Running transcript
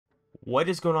What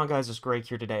is going on, guys? It's Greg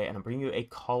here today, and I'm bringing you a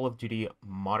Call of Duty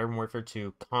Modern Warfare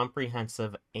 2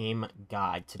 comprehensive aim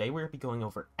guide. Today we're going to be going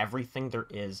over everything there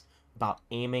is about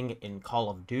aiming in Call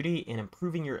of Duty and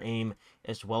improving your aim,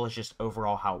 as well as just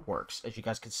overall how it works. As you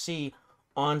guys can see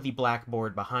on the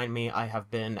blackboard behind me, I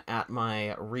have been at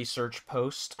my research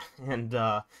post, and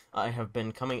I have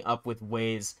been coming up with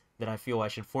ways that I feel I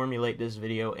should formulate this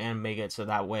video and make it so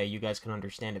that way you guys can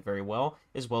understand it very well,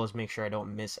 as well as make sure I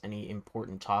don't miss any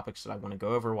important topics that I want to go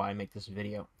over while I make this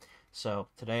video. So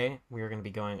today we are going to be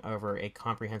going over a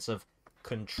comprehensive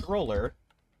controller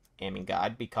aiming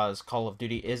guide, because Call of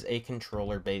Duty is a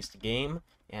controller-based game,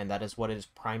 and that is what it is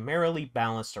primarily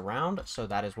balanced around, so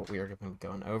that is what we are going to be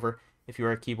going over. If you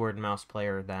are a keyboard and mouse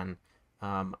player, then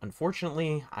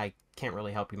unfortunately I can't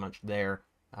really help you much there.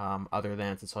 Other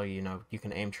than to tell you, you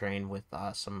can aim train with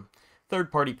some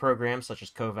third-party programs such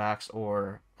as Kovacs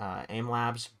or Aim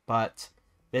Labs, but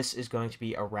this is going to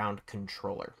be around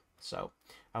controller. So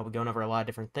I'll be going over a lot of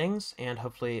different things, and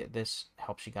hopefully this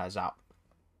helps you guys out.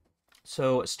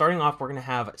 So starting off, we're going to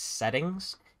have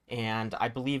settings, and I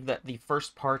believe that the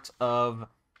first part of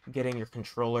getting your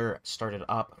controller started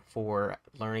up for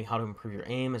learning how to improve your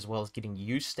aim, as well as getting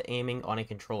used to aiming on a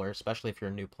controller, especially if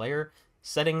you're a new player,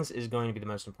 settings is going to be the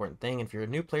most important thing. And if you're a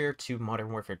new player to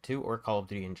Modern Warfare 2 or Call of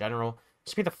Duty in general,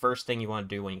 this will be the first thing you want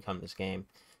to do when you come to this game.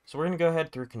 So we're going to go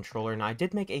ahead through controller. Now, I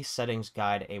did make a settings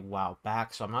guide a while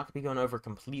back, so I'm not going to be going over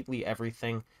completely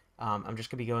everything. I'm just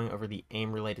going to be going over the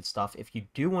aim-related stuff. If you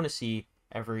do want to see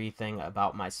everything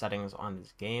about my settings on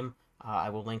this game, I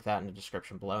will link that in the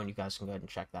description below, and you guys can go ahead and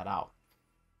check that out.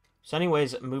 So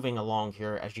anyways, moving along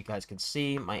here, as you guys can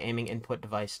see, my aiming input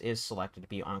device is selected to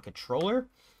be on controller.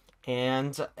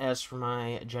 And as for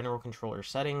my general controller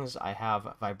settings, I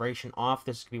have vibration off.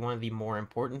 This could be one of the more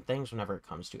important things whenever it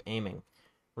comes to aiming.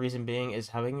 Reason being is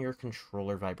having your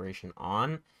controller vibration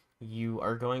on, you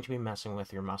are going to be messing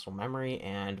with your muscle memory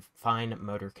and fine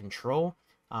motor control.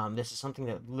 This is something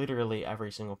that literally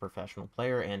every single professional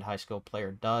player and high skill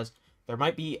player does. There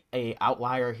might be an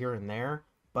outlier here and there,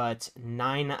 but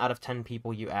 9 out of 10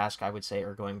 people you ask, I would say,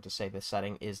 are going to say this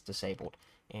setting is disabled.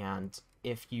 And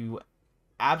if you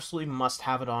absolutely must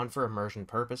have it on for immersion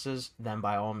purposes, then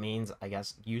by all means, I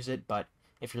guess, use it. But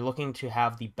if you're looking to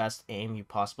have the best aim you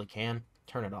possibly can,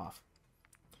 turn it off.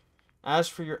 As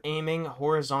for your aiming,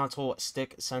 horizontal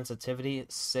stick sensitivity,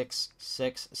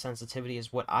 6.6 sensitivity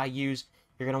is what I use.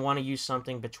 You're going to want to use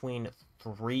something between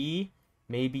 3,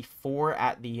 maybe 4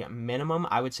 at the minimum.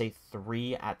 I would say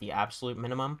 3 at the absolute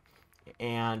minimum.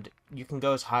 And you can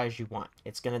go as high as you want.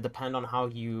 It's going to depend on how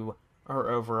you or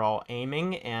overall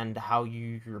aiming and how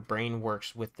your brain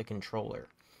works with the controller.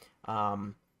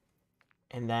 And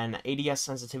then ADS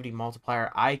sensitivity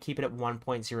multiplier, I keep it at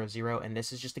 1.00, and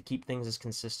this is just to keep things as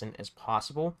consistent as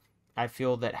possible. I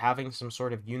feel that having some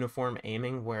sort of uniform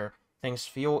aiming where things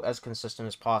feel as consistent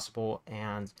as possible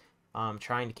and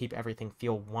trying to keep everything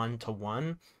feel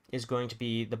one-to-one is going to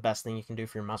be the best thing you can do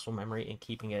for your muscle memory and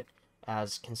keeping it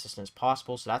as consistent as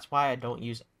possible. So that's why I don't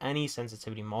use any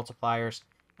sensitivity multipliers.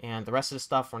 And the rest of the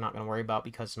stuff we're not going to worry about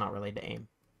because it's not related to aim.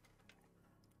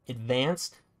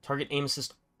 Advanced target aim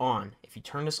assist on. If you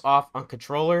turn this off on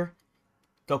controller,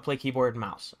 go play keyboard and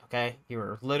mouse, okay?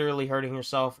 You're literally hurting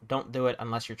yourself. Don't do it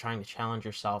unless you're trying to challenge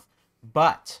yourself.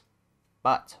 But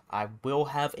I will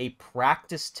have a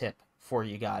practice tip for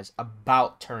you guys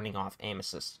about turning off aim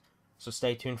assist. So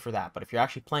stay tuned for that. But if you're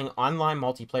actually playing online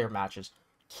multiplayer matches,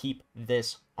 keep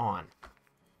this on.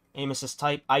 Aim assist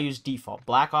type, I use default.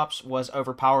 Black Ops was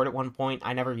overpowered at one point.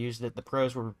 I never used it. The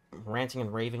pros were ranting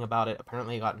and raving about it.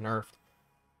 Apparently it got nerfed.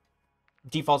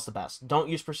 Default's the best. Don't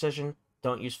use precision.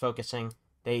 Don't use focusing.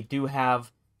 They do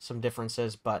have some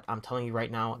differences, but I'm telling you right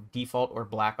now, default or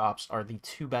Black Ops are the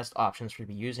 2 best options for you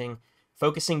to be using.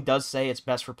 Focusing does say it's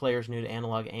best for players new to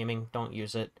analog aiming. Don't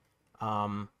use it.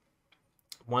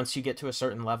 Once you get to a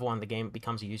certain level on the game, it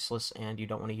becomes useless and you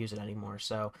don't want to use it anymore.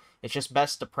 So it's just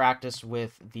best to practice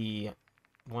with the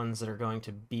ones that are going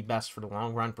to be best for the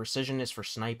long run. Precision is for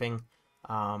sniping,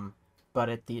 but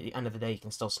at the end of the day, you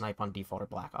can still snipe on default or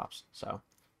Black Ops. So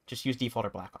just use default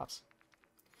or Black Ops.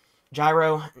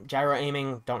 Gyro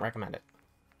aiming, don't recommend it.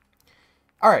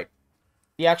 All right.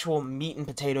 The actual meat and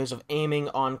potatoes of aiming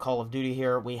on Call of Duty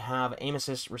here, we have aim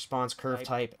assist response curve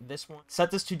type. This one,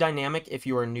 set this to dynamic if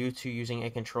you are new to using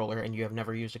a controller and you have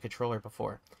never used a controller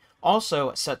before.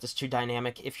 Also set this to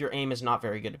dynamic if your aim is not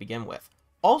very good to begin with.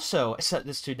 Also set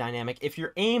this to dynamic if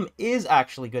your aim is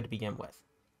actually good to begin with.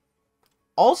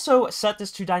 Also set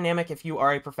this to dynamic if you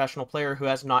are a professional player who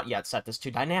has not yet set this to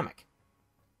dynamic.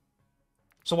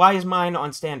 So why is mine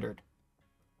on standard?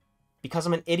 Because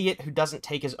I'm an idiot who doesn't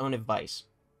take his own advice.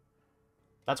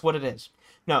 That's what it is.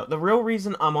 No, the real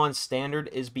reason I'm on standard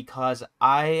is because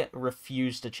I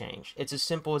refuse to change. It's as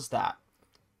simple as that.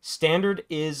 Standard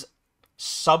is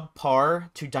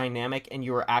subpar to dynamic, and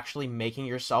you are actually making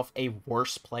yourself a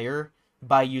worse player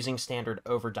by using standard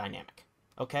over dynamic.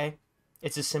 Okay?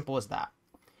 It's as simple as that.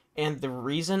 And the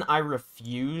reason I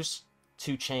refuse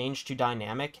to change to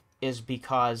dynamic is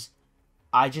because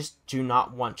I just do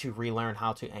not want to relearn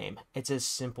how to aim. It's as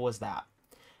simple as that.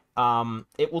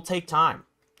 It will take time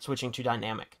switching to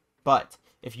dynamic, but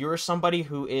if you're somebody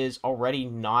who is already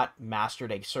not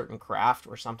mastered a certain craft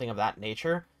or something of that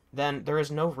nature, then there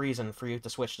is no reason for you to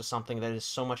switch to something that is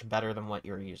so much better than what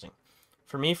you're using.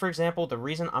 For me, for example, the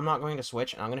reason I'm not going to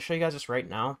switch, and I'm going to show you guys this right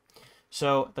now.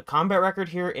 So the combat record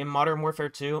here in Modern Warfare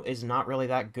 2 is not really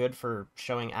that good for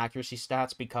showing accuracy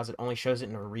stats because it only shows it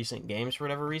in recent games for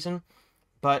whatever reason.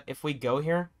 But if we go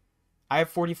here, I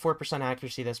have 44%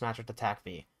 accuracy this match with the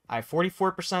TAC-V. I have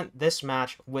 44% this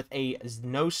match with a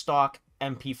no-stock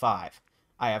MP5.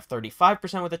 I have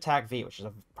 35% with the TAC-V, which is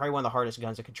probably one of the hardest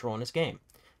guns to control in this game.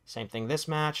 Same thing this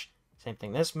match, same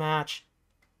thing this match,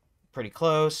 pretty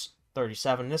close.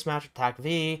 37 this match with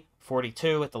TAC-V,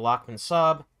 42 with the Lockman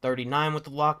sub, 39 with the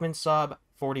Lockman sub,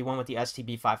 41 with the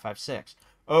STB-556.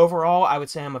 Overall, I would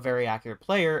say I'm a very accurate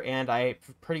player, and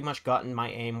I've pretty much gotten my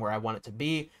aim where I want it to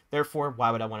be. Therefore,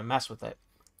 why would I want to mess with it?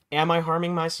 Am I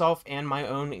harming myself and my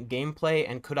own gameplay,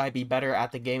 and could I be better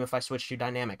at the game if I switch to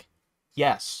dynamic?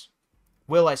 Yes.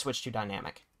 Will I switch to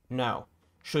dynamic? No.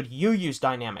 Should you use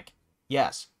dynamic?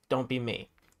 Yes. Don't be me.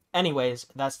 Anyways,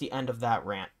 that's the end of that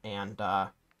rant, and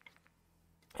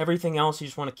everything else you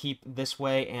just want to keep this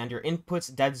way, and your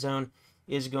inputs dead zone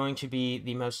is going to be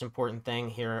the most important thing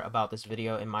here about this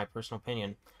video, in my personal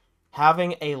opinion.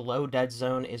 Having a low dead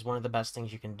zone is one of the best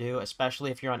things you can do,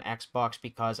 especially if you're on Xbox,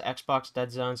 because Xbox dead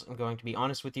zones, I'm going to be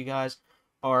honest with you guys,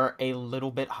 are a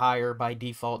little bit higher by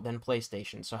default than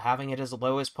PlayStation. So having it as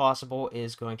low as possible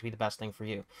is going to be the best thing for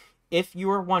you. If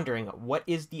you are wondering what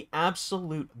is the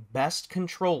absolute best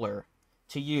controller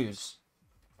to use,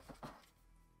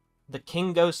 the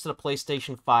king goes to the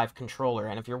PlayStation 5 controller,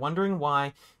 and if you're wondering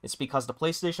why, it's because the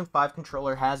PlayStation 5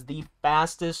 controller has the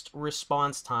fastest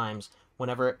response times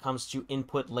whenever it comes to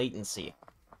input latency.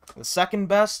 The second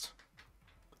best,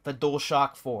 the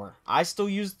DualShock 4. I still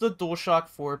use the DualShock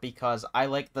 4 because I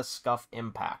like the scuff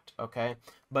impact, okay?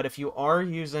 But if you are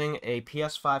using a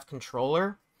PS5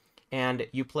 controller and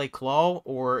you play claw,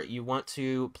 or you want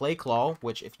to play claw,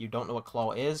 which if you don't know what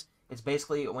claw is, it's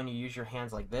basically when you use your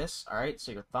hands like this, alright?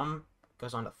 So your thumb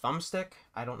goes on the thumbstick.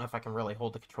 I don't know if I can really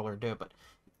hold the controller to do it, but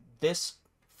this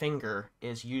finger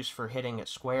is used for hitting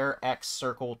square, X,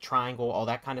 circle, triangle, all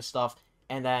that kind of stuff,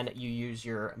 and then you use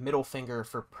your middle finger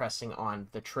for pressing on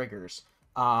the triggers.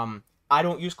 I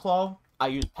don't use claw. I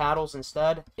use paddles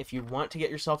instead. If you want to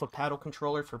get yourself a paddle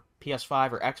controller for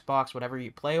PS5 or Xbox, whatever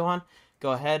you play on,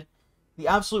 go ahead. The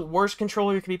absolute worst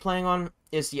controller you could be playing on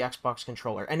is the Xbox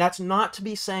controller. And that's not to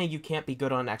be saying you can't be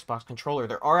good on an Xbox controller.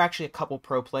 There are actually a couple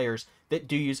pro players that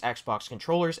do use Xbox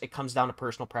controllers. It comes down to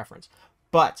personal preference.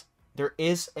 But there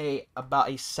is about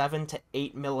a 7 to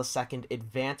 8 millisecond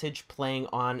advantage playing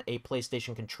on a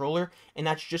PlayStation controller. And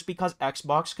that's just because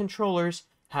Xbox controllers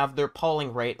have their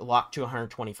polling rate locked to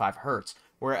 125 Hertz.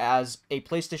 Whereas a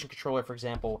PlayStation controller, for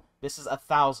example, this is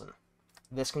 1,000.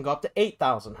 This can go up to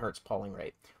 8,000 Hertz polling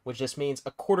rate, which just means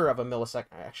a quarter of a millisecond.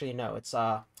 Actually, no, it's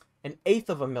an eighth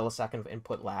of a millisecond of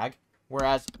input lag,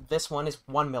 whereas this one is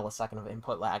 1 millisecond of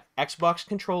input lag. Xbox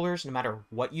controllers, no matter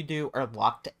what you do, are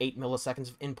locked to 8 milliseconds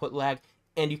of input lag,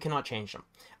 and you cannot change them.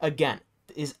 Again,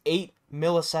 is 8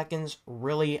 milliseconds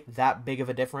really that big of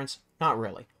a difference? Not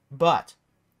really. But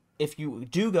if you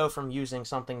do go from using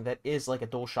something that is like a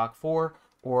DualShock 4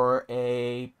 or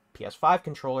a PS5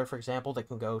 controller, for example, that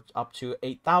can go up to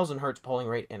 8,000 Hertz polling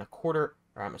rate in a quarter,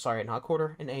 or I'm sorry, not a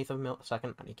quarter, an eighth of a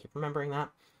millisecond, I need to keep remembering that,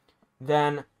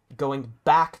 then going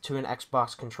back to an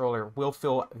Xbox controller will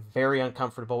feel very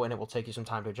uncomfortable, and it will take you some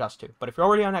time to adjust to. But if you're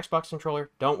already on an Xbox controller,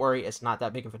 don't worry, it's not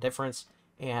that big of a difference,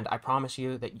 and I promise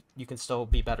you that you can still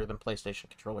be better than PlayStation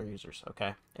controller users,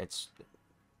 okay?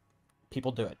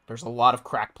 People do it. There's a lot of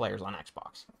crack players on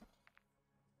Xbox.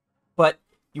 But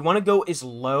you want to go as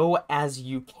low as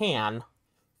you can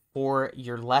for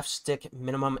your left stick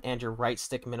minimum and your right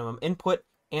stick minimum input.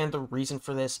 And the reason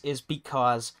for this is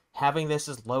because having this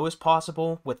as low as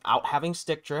possible without having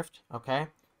stick drift, okay,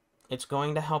 it's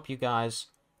going to help you guys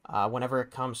whenever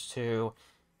it comes to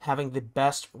having the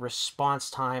best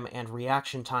response time and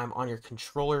reaction time on your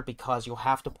controller, because you'll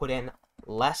have to put in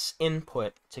less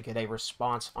input to get a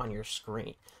response on your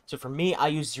screen. So for me, I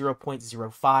use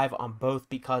 0.05 on both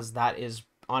because that is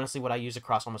honestly what I use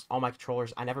across almost all my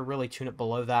controllers. I never really tune it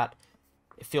below that.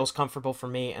 It feels comfortable for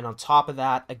me, and on top of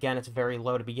that, again, it's very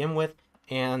low to begin with,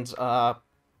 and I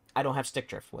don't have stick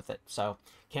drift with it, so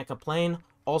can't complain.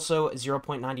 Also,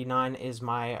 0.99 is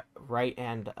my right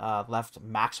and left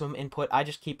maximum input. I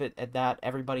just keep it at that.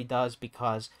 Everybody does,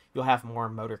 because you'll have more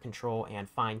motor control and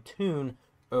fine-tune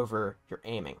over your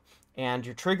aiming. And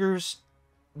your triggers,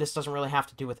 this doesn't really have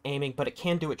to do with aiming, but it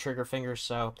can do with trigger fingers,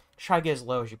 so try to get as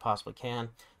low as you possibly can.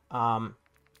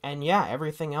 And yeah,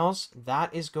 everything else,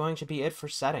 that is going to be it for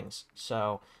settings.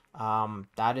 So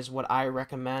that is what I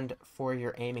recommend for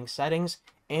your aiming settings.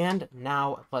 And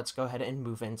now let's go ahead and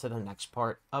move into the next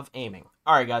part of aiming.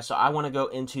 Alright guys, so I want to go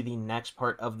into the next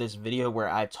part of this video where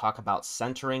I talk about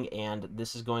centering, and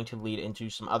this is going to lead into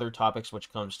some other topics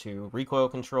which comes to recoil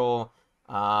control,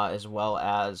 as well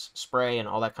as spray and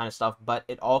all that kind of stuff, but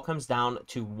it all comes down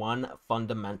to one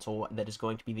fundamental that is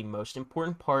going to be the most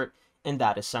important part, and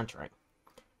that is centering.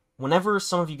 Whenever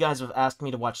some of you guys have asked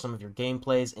me to watch some of your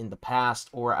gameplays in the past,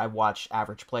 or I watch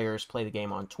average players play the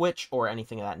game on Twitch or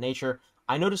anything of that nature,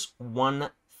 I notice one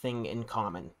thing in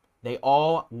common. They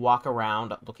all walk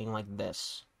around looking like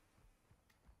this.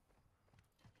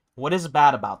 What is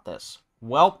bad about this?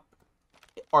 Well,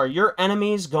 are your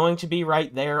enemies going to be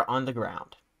right there on the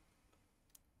ground?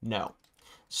 No.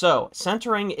 So,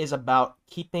 centering is about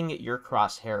keeping your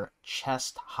crosshair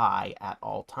chest high at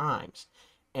all times.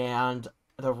 And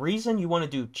the reason you want to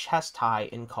do chest high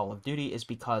in Call of Duty is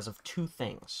because of two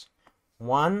things.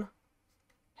 One,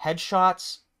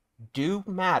 headshots do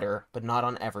matter, but not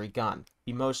on every gun.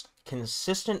 The most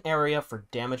consistent area for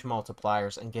damage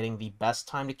multipliers and getting the best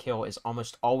time to kill is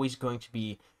almost always going to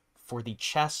be for the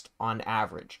chest on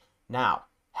average. Now,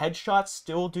 headshots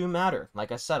still do matter,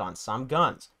 like I said, on some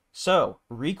guns. So,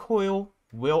 recoil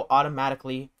will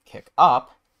automatically kick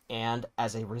up, and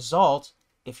as a result,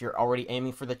 if you're already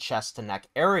aiming for the chest to neck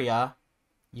area,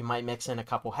 you might mix in a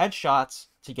couple headshots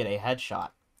to get a headshot.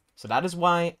 So that is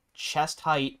why chest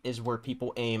height is where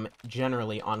people aim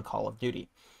generally on Call of Duty.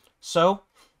 So,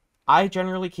 I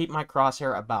generally keep my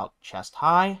crosshair about chest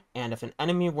high, and if an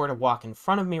enemy were to walk in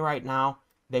front of me right now,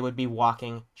 they would be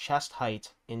walking chest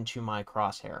height into my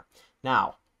crosshair.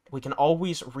 Now, we can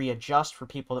always readjust for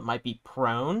people that might be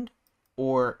prone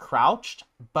or crouched,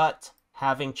 but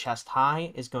having chest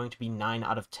high is going to be 9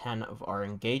 out of 10 of our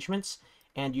engagements,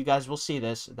 and you guys will see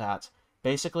this, that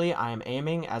basically I am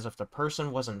aiming as if the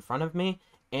person was in front of me,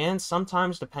 and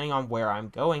sometimes, depending on where I'm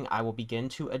going, I will begin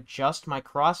to adjust my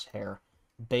crosshair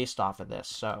based off of this.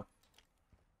 So,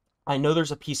 I know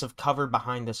there's a piece of cover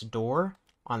behind this door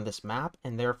on this map,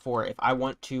 and therefore, if I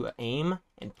want to aim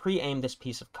and pre-aim this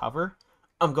piece of cover,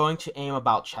 I'm going to aim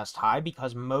about chest high,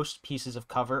 because most pieces of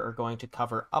cover are going to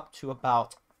cover up to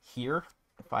about here,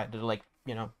 if I had to, like,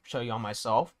 you know, show you on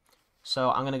myself.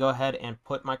 So, I'm going to go ahead and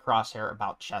put my crosshair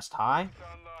about chest high.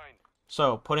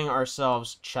 So, putting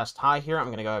ourselves chest high here, I'm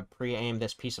going to go pre-aim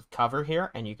this piece of cover here,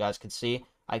 and you guys can see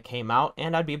I came out,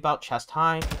 and I'd be about chest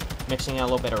high, mixing in a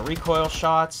little bit of recoil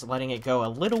shots, letting it go a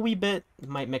little wee bit,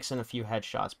 might mix in a few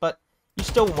headshots, but you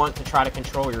still want to try to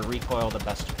control your recoil the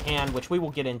best you can, which we will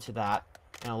get into that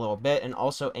in a little bit, and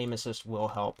also aim assist will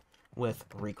help with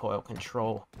recoil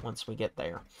control once we get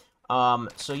there.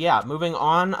 So yeah, moving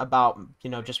on about, you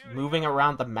know, just moving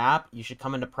around the map. You should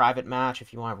come into private match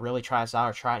if you want to really try this out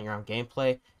or try it in your own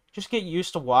gameplay. Just get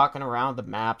used to walking around the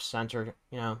map, center,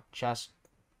 you know, chest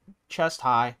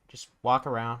high. Just walk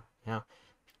around, you know.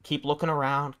 Keep looking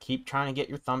around, keep trying to get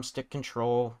your thumbstick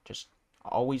control, just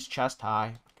always chest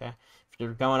high, okay? If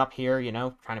you're going up here, you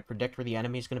know, trying to predict where the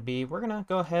enemy's going to be, we're going to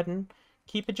go ahead and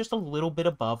keep it just a little bit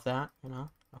above that, you know?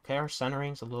 Okay, our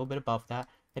centering's a little bit above that.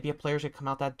 Maybe a player's going to come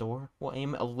out that door. We'll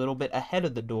aim a little bit ahead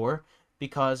of the door,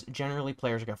 because generally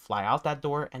players are going to fly out that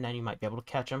door, and then you might be able to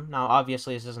catch them. Now,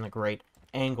 obviously, this isn't a great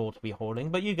angle to be holding,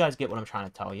 but you guys get what I'm trying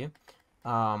to tell you.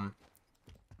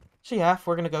 So yeah, if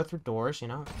we're going to go through doors, you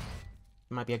know,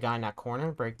 there might be a guy in that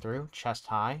corner, break through, chest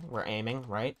high, we're aiming,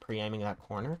 right, pre-aiming that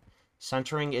corner.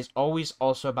 Centering is always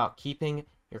also about keeping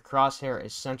your crosshair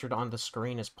as centered on the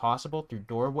screen as possible through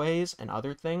doorways and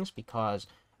other things, because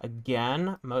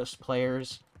again, most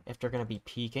players, if they're going to be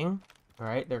peeking,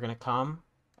 right, they're going to come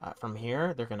from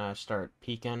here, they're going to start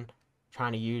peeking,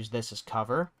 trying to use this as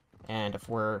cover, and if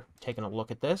we're taking a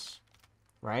look at this,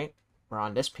 right, we're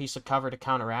on this piece of cover to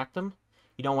counteract them.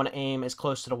 You don't want to aim as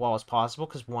close to the wall as possible,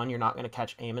 because one, you're not going to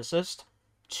catch aim assist.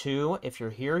 Two, if you're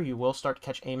here, you will start to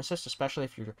catch aim assist, especially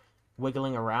if you're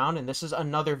wiggling around, and this is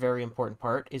another very important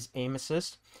part, is aim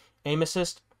assist. Aim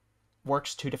assist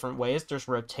works two different ways. There's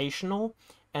rotational,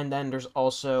 And then there's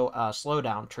also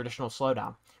slowdown, traditional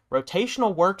slowdown.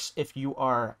 Rotational works if you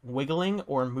are wiggling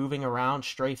or moving around,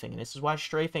 strafing. And this is why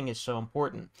strafing is so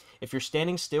important. If you're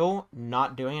standing still,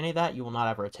 not doing any of that, you will not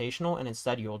have rotational, and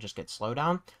instead you will just get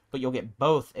slowdown. But you'll get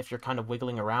both if you're kind of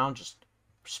wiggling around, just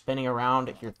spinning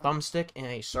around your thumbstick in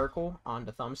a circle on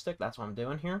the thumbstick. That's what I'm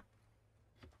doing here.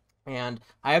 And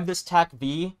I have this TAC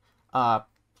V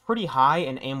pretty high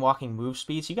in aim walking move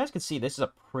speed. So you guys can see this is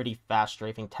a pretty fast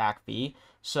strafing TAC V.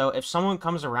 So if someone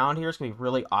comes around here, it's going to be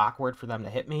really awkward for them to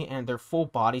hit me, and their full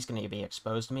body's going to be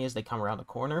exposed to me as they come around the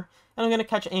corner, and I'm going to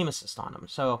catch aim assist on them.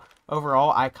 So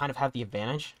overall, I kind of have the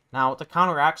advantage. Now, to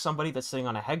counteract somebody that's sitting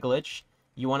on a head glitch,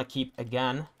 you want to keep,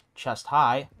 again, chest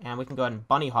high, and we can go ahead and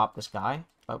bunny hop this guy,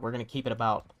 but we're going to keep it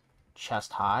about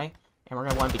chest high, and we're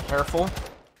going to want to be careful.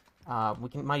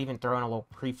 Might even throw in a little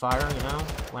pre-fire, you know,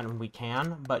 when we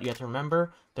can, but you have to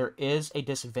remember, there is a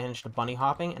disadvantage to bunny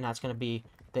hopping, and that's going to be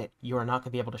that you are not going to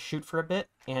be able to shoot for a bit,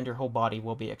 and your whole body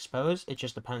will be exposed. It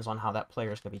just depends on how that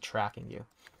player is going to be tracking you.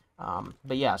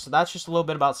 But yeah, so that's just a little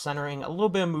bit about centering, a little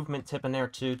bit of movement tip in there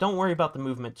too. Don't worry about the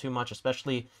movement too much,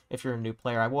 especially if you're a new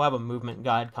player. I will have a movement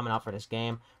guide coming out for this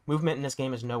game. Movement in this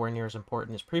game is nowhere near as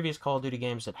important as previous Call of Duty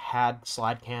games that had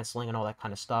slide canceling and all that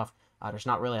kind of stuff. There's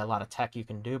not really a lot of tech you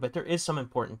can do, but there is some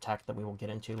important tech that we will get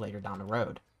into later down the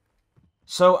road.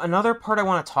 So another part I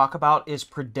want to talk about is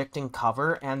predicting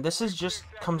cover, and this is just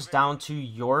comes down to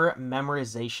your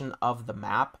memorization of the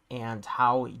map and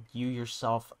how you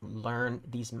yourself learn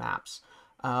these maps.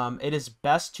 It is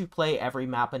best to play every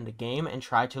map in the game and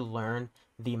try to learn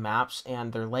the maps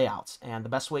and their layouts. And the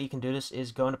best way you can do this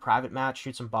is go into private match,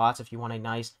 shoot some bots if you want a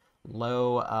nice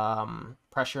low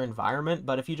pressure environment.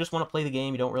 But if you just want to play the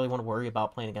game, you don't really want to worry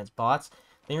about playing against bots,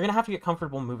 then you're going to have to get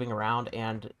comfortable moving around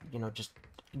and, you know, just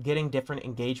getting different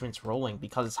engagements rolling,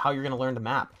 because it's how you're going to learn the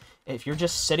map. If you're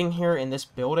just sitting here in this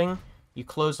building, you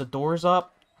close the doors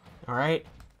up, alright,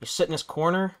 you sit in this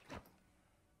corner,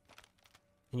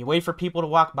 and you wait for people to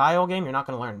walk by all game, you're not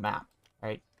going to learn the map,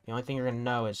 right? The only thing you're going to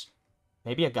know is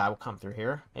maybe a guy will come through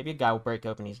here, maybe a guy will break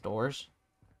open these doors,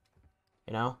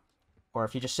 you know? Or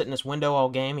if you just sit in this window all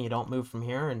game and you don't move from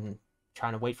here and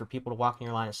trying to wait for people to walk in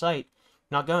your line of sight,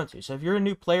 you're not going to. So if you're a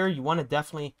new player, you want to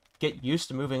definitely get used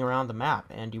to moving around the map,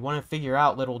 and you want to figure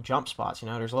out little jump spots. You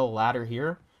know, there's a little ladder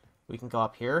here. We can go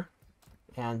up here,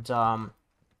 and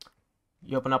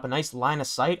you open up a nice line of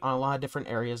sight on a lot of different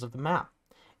areas of the map.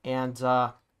 And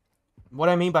what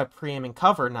I mean by pre-aiming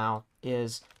cover now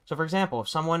is, so for example,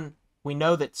 if we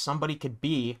know that somebody could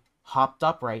be hopped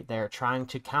up right there trying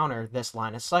to counter this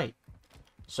line of sight.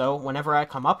 So whenever I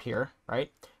come up here, right,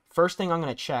 first thing I'm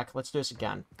going to check, let's do this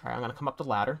again. All right, I'm going to come up the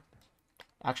ladder.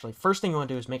 Actually, first thing you want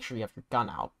to do is make sure you have your gun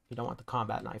out. You don't want the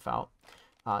combat knife out,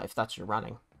 if that's your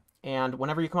running. And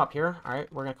whenever you come up here, all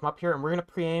right, we're going to come up here and we're going to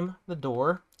pre-aim the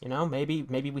door. You know, maybe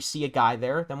we see a guy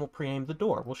there, then we'll pre-aim the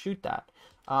door. We'll shoot that.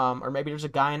 Or maybe there's a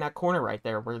guy in that corner right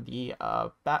there where the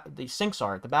sinks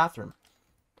are at the bathroom.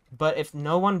 But if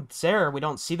no one's there, we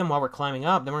don't see them while we're climbing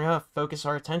up, then we're going to focus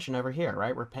our attention over here,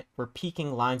 right? We're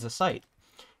peeking lines of sight.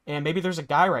 And maybe there's a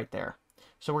guy right there.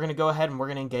 So we're going to go ahead and we're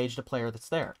going to engage the player that's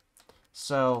there.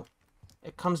 So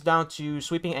it comes down to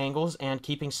sweeping angles and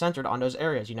keeping centered on those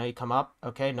areas. You know, you come up,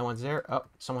 okay, no one's there. Oh,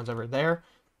 someone's over there.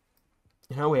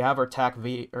 You know, we have our TAC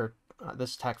V, or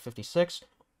this TAC 56.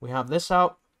 We have this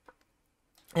out.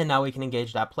 And now we can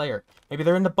engage that player. Maybe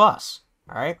they're in the bus,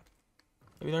 all right?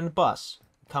 Maybe they're in the bus.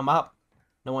 Come up,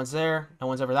 no one's there, no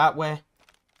one's over that way.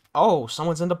 Oh,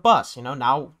 someone's in the bus. You know,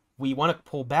 now we want to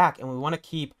pull back and we want to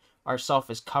keep ourselves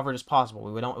as covered as possible.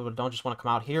 We don't just want to come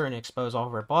out here and expose all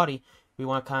of our body. We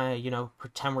want to kind of, you know,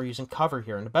 pretend we're using cover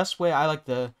here. And the best way I like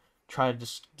to try to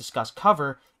discuss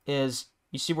cover is,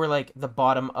 you see where, like, the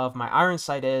bottom of my iron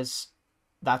sight is,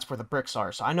 that's where the bricks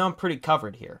are. So I know I'm pretty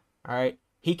covered here, all right?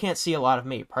 He can't see a lot of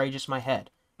me, probably just my head,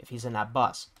 if he's in that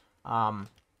bus.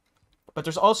 But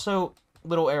there's also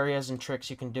little areas and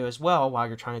tricks you can do as well while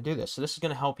you're trying to do this. So this is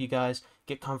going to help you guys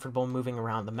get comfortable moving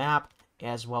around the map,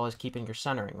 as well as keeping your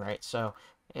centering, right? So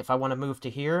if I want to move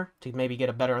to here to maybe get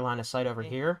a better line of sight over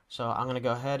here, so I'm going to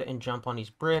go ahead and jump on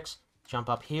these bricks, jump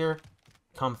up here,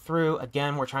 come through.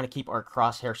 Again, we're trying to keep our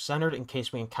crosshair centered in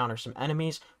case we encounter some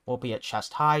enemies. We'll be at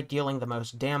chest high, dealing the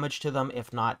most damage to them,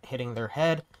 if not hitting their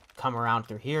head. Come around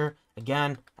through here.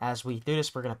 Again, as we do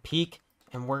this, we're going to peek,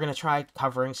 and we're going to try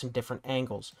covering some different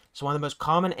angles. So one of the most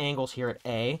common angles here at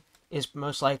A is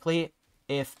most likely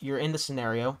if you're in the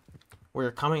scenario where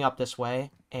you're coming up this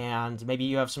way, and maybe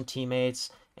you have some teammates,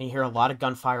 and you hear a lot of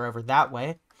gunfire over that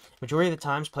way. Majority of the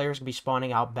times, players can be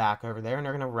spawning out back over there, and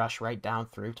they're going to rush right down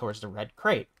through towards the red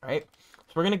crate, right?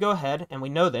 So we're going to go ahead, and we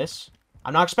know this.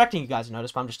 I'm not expecting you guys to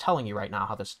notice, but I'm just telling you right now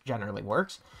how this generally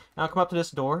works. Now I'll come up to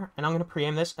this door, and I'm going to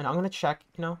pre-aim this, and I'm going to check,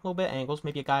 you know, a little bit of angles,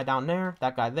 maybe a guy down there,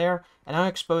 that guy there, and I'm going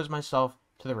to expose myself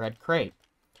to the red crate.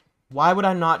 Why would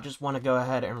I not just want to go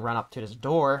ahead and run up to this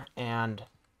door and,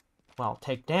 well,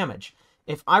 take damage?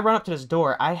 If I run up to this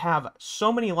door, I have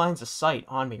so many lines of sight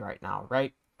on me right now,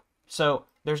 right? So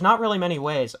there's not really many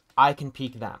ways I can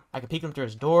peek them. I can peek them through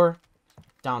this door,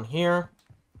 down here,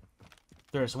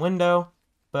 through this window,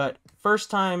 but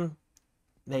first time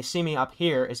they see me up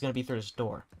here is going to be through this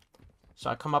door. So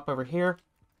I come up over here,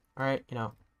 all right, you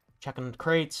know, checking the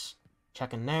crates,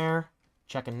 checking there,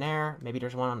 maybe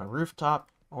there's one on the rooftop,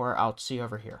 or I'll see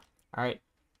over here, all right?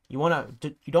 You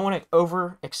don't want to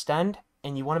overextend,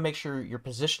 and you want to make sure you're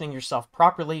positioning yourself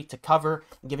properly to cover,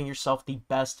 and giving yourself the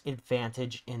best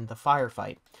advantage in the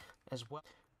firefight as well.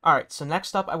 All right, so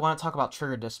next up, I want to talk about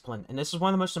trigger discipline, and this is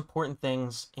one of the most important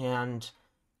things, and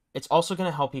it's also going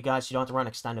to help you guys so you don't have to run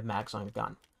extended mags on your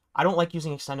gun. I don't like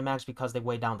using extended mags because they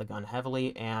weigh down the gun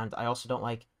heavily, and I also don't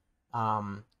like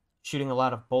shooting a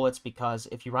lot of bullets because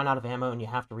if you run out of ammo and you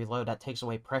have to reload, that takes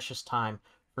away precious time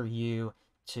for you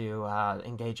to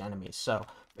engage enemies. So,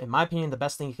 in my opinion, the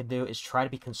best thing you can do is try to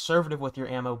be conservative with your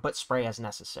ammo, but spray as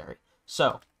necessary.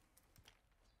 So,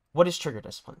 what is trigger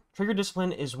discipline? Trigger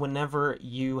discipline is whenever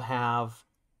you have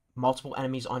multiple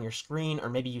enemies on your screen, or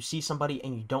maybe you see somebody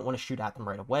and you don't want to shoot at them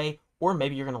right away, or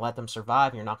maybe you're going to let them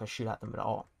survive and you're not going to shoot at them at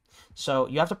all. So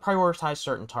you have to prioritize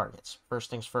certain targets. First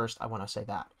things first, I want to say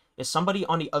that. Is somebody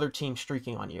on the other team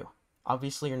streaking on you?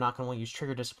 Obviously, you're not going to want to use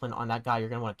trigger discipline on that guy. You're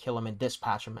going to want to kill him and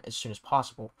dispatch him as soon as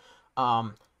possible.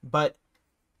 But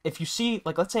if you see,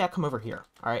 like, let's say I come over here,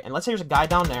 all right, and let's say there's a guy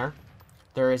down there,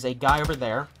 there is a guy over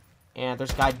there, and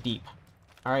there's a guy deep,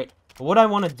 all right? But what I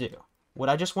want to do, would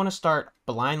I just want to start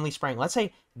blindly spraying? Let's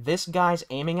say this guy's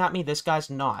aiming at me, this guy's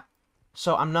not.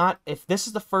 So I'm not, if this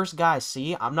is the first guy I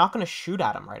see, I'm not going to shoot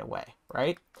at him right away,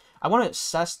 right? I want to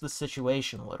assess the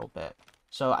situation a little bit.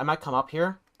 So I might come up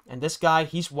here, and this guy,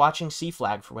 he's watching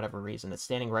C-Flag for whatever reason. It's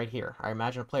standing right here. I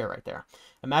imagine a player right there.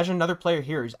 Imagine another player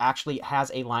here who actually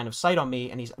has a line of sight on me,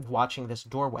 and he's watching this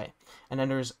doorway. And then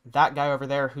there's that guy over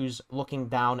there who's looking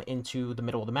down into the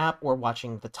middle of the map, or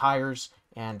watching the tires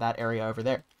and that area over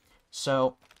there.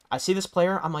 So I see this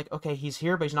player. I'm like, okay, he's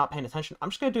here, but he's not paying attention. I'm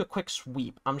just going to do a quick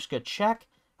sweep. I'm just going to check.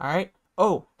 All right.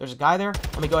 Oh, there's a guy there.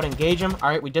 Let me go ahead and engage him. All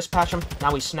right, we dispatch him.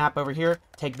 Now we snap over here.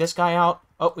 Take this guy out.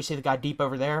 Oh, we see the guy deep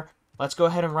over there. Let's go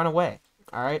ahead and run away.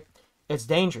 All right. It's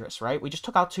dangerous, right? We just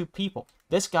took out 2 people.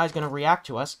 This guy's going to react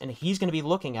to us, and he's going to be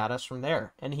looking at us from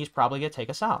there, and he's probably going to take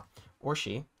us out, or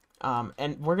she.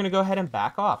 And we're going to go ahead and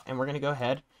back off, and we're going to go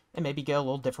ahead and maybe get a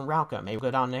little different route going. Maybe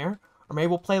we'll go down there, or maybe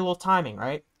we'll play a little timing,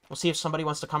 right? We'll see if somebody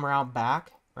wants to come around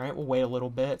back, right? We'll wait a little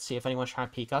bit, see if anyone's trying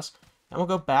to peek us. And we'll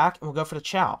go back, and we'll go for the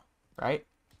chow, right?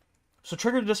 So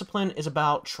trigger discipline is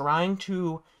about trying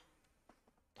to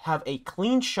have a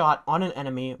clean shot on an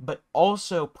enemy, but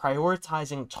also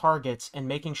prioritizing targets and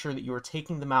making sure that you are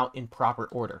taking them out in proper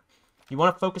order. You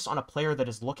want to focus on a player that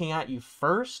is looking at you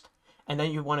first, and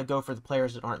then you want to go for the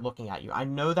players that aren't looking at you. I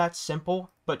know that's simple,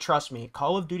 but trust me,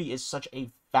 Call of Duty is such a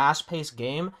fast-paced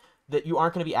game that you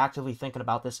aren't going to be actively thinking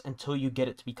about this until you get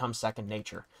it to become second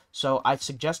nature. So I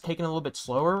suggest taking it a little bit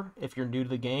slower if you're new to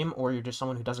the game or you're just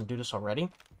someone who doesn't do this already.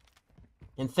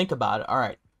 And think about it. All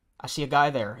right, I see a guy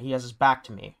there. He has his back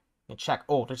to me. And check.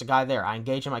 Oh, there's a guy there. I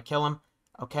engage him. I kill him.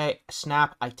 Okay,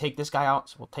 snap. I take this guy out.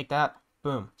 So we'll take that.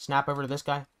 Boom. Snap over to this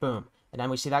guy. Boom. And then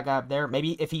we see that guy up there.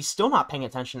 Maybe if he's still not paying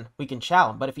attention, we can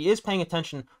chow him. But if he is paying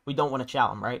attention, we don't want to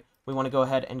chow him, right? We want to go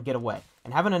ahead and get away.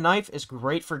 And having a knife is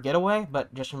great for getaway,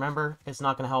 but just remember, it's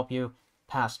not going to help you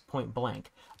past point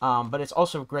blank. But it's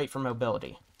also great for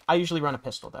mobility. I usually run a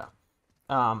pistol, though.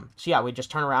 So yeah, we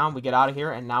just turn around, we get out of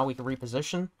here, and now we can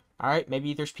reposition. All right,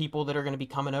 maybe there's people that are going to be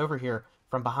coming over here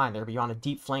from behind. They're going to be on a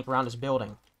deep flank around this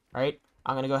building, right?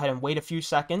 I'm going to go ahead and wait a few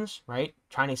seconds, right?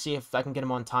 Trying to see if I can get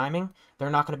them on timing.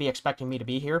 They're not going to be expecting me to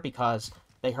be here because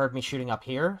they heard me shooting up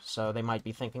here, so they might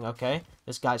be thinking, okay,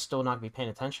 this guy's still not going to be paying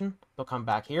attention. They'll come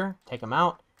back here, take him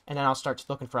out, and then I'll start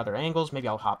looking for other angles. Maybe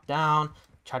I'll hop down,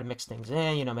 try to mix things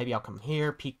in, you know, maybe I'll come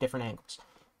here, peek different angles.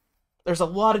 There's a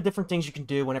lot of different things you can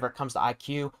do whenever it comes to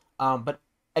IQ, but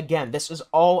again, this is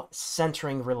all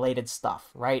centering related stuff,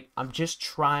 right? I'm just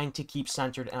trying to keep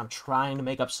centered, and I'm trying to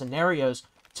make up scenarios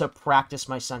to practice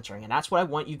my centering, and that's what I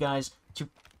want you guys to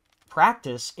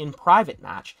practice in private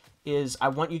match. Is I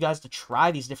want you guys to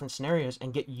try these different scenarios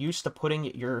and get used to putting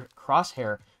your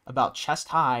crosshair about chest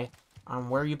high on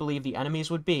where you believe the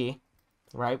enemies would be,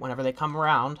 right, whenever they come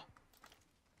around.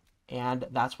 And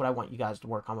that's what I want you guys to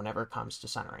work on whenever it comes to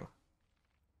centering.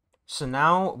 So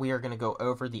now we are going to go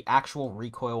over the actual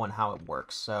recoil and how it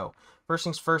works. So first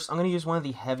things first, I'm going to use one of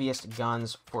the heaviest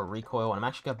guns for recoil, and I'm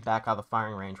actually going to back out of the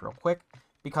firing range real quick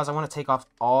because I want to take off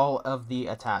all of the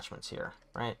attachments here,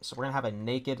 right? So we're going to have a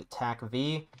naked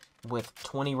TAC-V with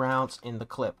 20 rounds in the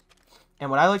clip. And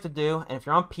what I like to do, and if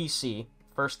you're on PC,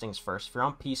 first things first, if you're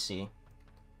on PC,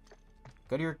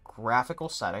 go to your graphical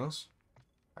settings,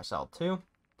 press L2,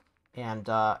 and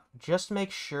just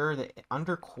make sure that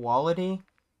under quality,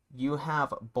 you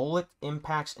have bullet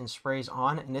impacts and sprays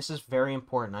on, and this is very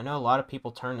important. I know a lot of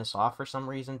people turn this off for some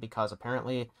reason because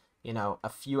apparently, you know, a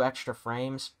few extra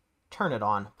frames. Turn it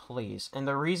on, please. And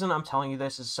the reason I'm telling you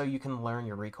this is so you can learn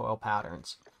your recoil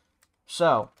patterns.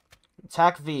 So,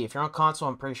 TAC-V, if you're on console,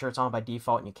 I'm pretty sure it's on by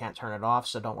default and you can't turn it off,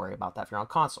 so don't worry about that if you're on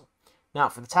console. Now,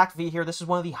 for the TAC-V here, this is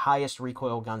one of the highest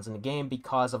recoil guns in the game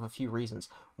because of a few reasons.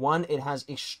 One, it has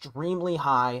extremely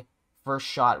high first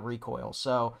shot recoil,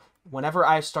 so whenever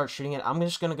I start shooting it, I'm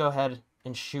just going to go ahead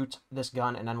and shoot this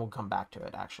gun, and then we'll come back to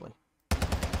it, actually.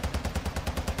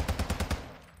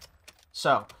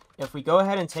 So, if we go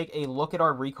ahead and take a look at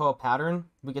our recoil pattern,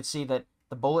 we can see that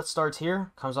the bullet starts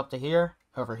here, comes up to here,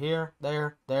 over here,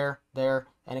 there,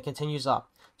 and it continues up.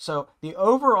 So, the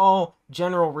overall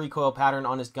general recoil pattern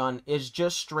on this gun is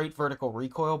just straight vertical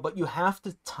recoil, but you have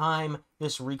to time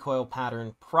this recoil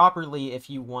pattern properly if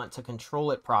you want to control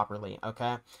it properly,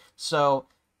 okay? So,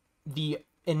 the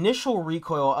initial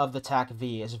recoil of the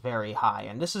TAC-V is very high,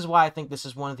 and this is why I think this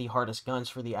is one of the hardest guns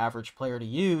for the average player to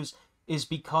use, is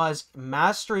because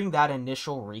mastering that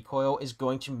initial recoil is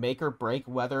going to make or break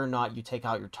whether or not you take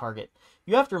out your target.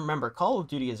 You have to remember, Call of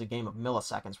Duty is a game of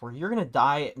milliseconds, where you're going to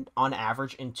die on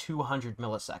average in 200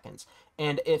 milliseconds.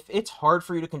 And if it's hard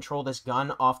for you to control this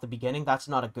gun off the beginning, that's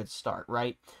not a good start,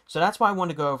 right? So that's why I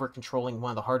wanted to go over controlling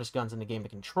one of the hardest guns in the game to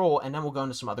control, and then we'll go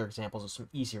into some other examples of some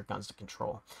easier guns to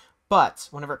control. But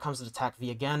whenever it comes to the TAC-V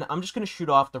again, I'm just going to shoot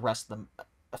off the rest of them,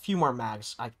 a few more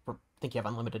mags. I think you have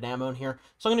unlimited ammo in here.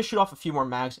 So I'm going to shoot off a few more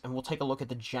mags, and we'll take a look at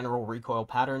the general recoil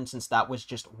pattern since that was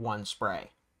just one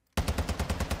spray.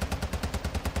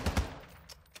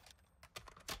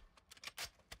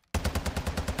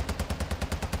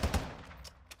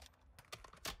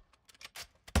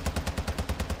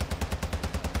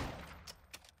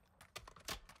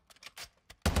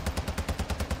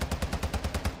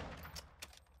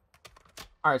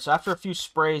 Alright, so after a few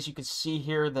sprays, you can see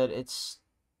here that it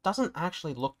doesn't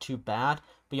actually look too bad,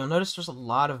 but you'll notice there's a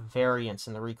lot of variance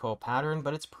in the recoil pattern,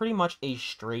 but it's pretty much a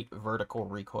straight vertical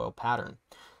recoil pattern.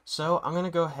 So I'm going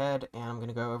to go ahead and I'm going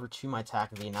to go over to my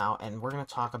TAC-V now, and we're going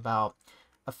to talk about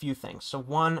a few things. So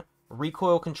one,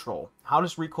 recoil control. How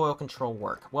does recoil control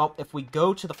work? Well, if we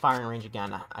go to the firing range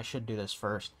again, I should do this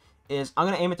first, is I'm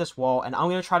going to aim at this wall, and I'm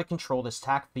going to try to control this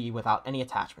TAC-V without any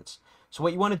attachments. So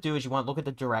what you want to do is you want to look at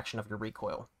the direction of your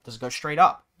recoil. Does it go straight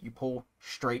up? You pull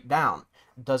straight down.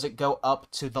 Does it go up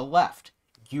to the left?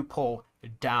 You pull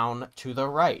down to the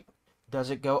right. Does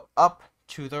it go up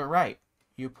to the right?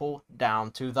 You pull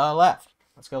down to the left.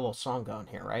 Let's get a little song going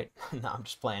here, right? No, I'm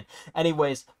just playing.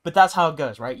 Anyways, but that's how it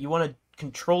goes, right? You want to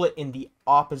control it in the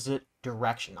opposite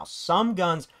direction. Now, some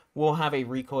guns will have a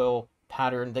recoil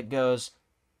pattern that goes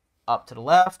up to the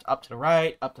left, up to the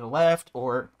right, up to the left,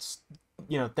 or,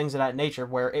 you know, things of that nature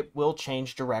where it will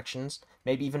change directions,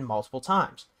 maybe even multiple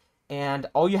times. And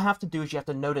all you have to do is you have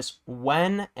to notice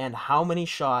when and how many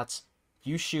shots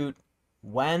you shoot,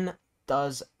 when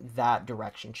does that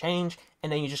direction change,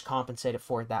 and then you just compensate it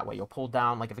for it that way. You'll pull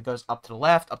down, like if it goes up to the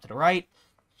left, up to the right,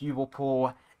 you will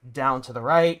pull down to the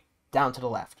right, down to the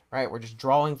left, right? We're just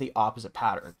drawing the opposite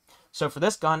pattern. So for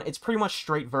this gun, it's pretty much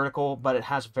straight vertical, but it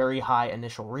has very high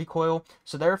initial recoil.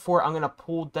 So therefore, I'm going to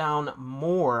pull down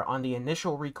more on the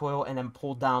initial recoil and then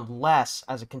pull down less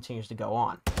as it continues to go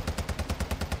on.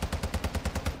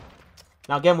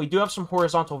 Now again, we do have some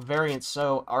horizontal variance,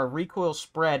 so our recoil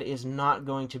spread is not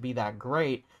going to be that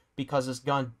great because this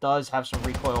gun does have some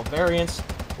recoil variance,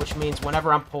 which means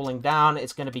whenever I'm pulling down,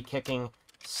 it's going to be kicking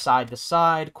side to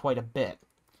side quite a bit.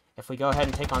 If we go ahead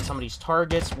and take on some of these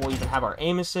targets, we'll even have our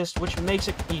aim assist, which makes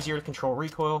it easier to control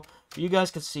recoil. But you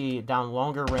guys can see down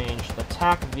longer range, the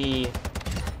TAC-V,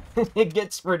 it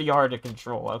gets pretty hard to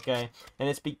control, okay? And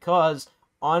it's because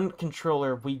on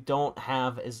controller, we don't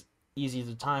have as easy as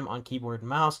a time on keyboard and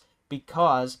mouse,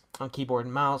 because on keyboard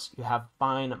and mouse, you have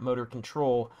fine motor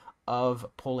control of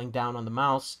pulling down on the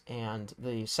mouse, and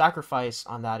the sacrifice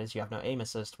on that is you have no aim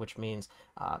assist, which means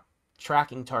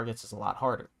tracking targets is a lot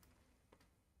harder.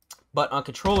 But on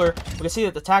controller, we can see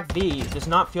that the TAC-V does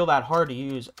not feel that hard to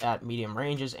use at medium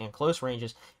ranges and close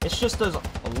ranges. It's just those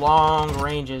long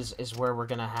ranges is where we're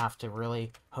going to have to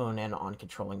really hone in on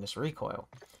controlling this recoil.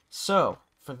 So,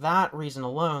 for that reason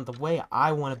alone, the way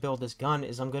I want to build this gun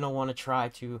is I'm going to want to try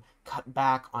to cut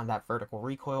back on that vertical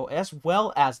recoil as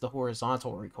well as the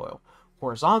horizontal recoil.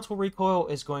 Horizontal recoil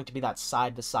is going to be that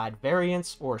side-to-side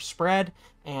variance or spread,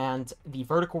 and the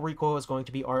vertical recoil is going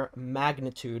to be our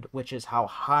magnitude, which is how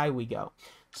high we go.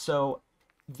 So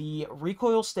the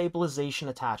recoil stabilization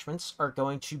attachments are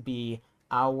going to be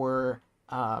our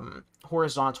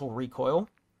horizontal recoil,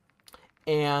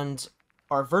 and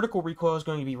our vertical recoil is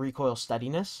going to be recoil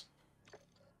steadiness,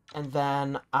 and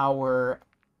then our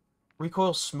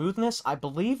recoil smoothness, I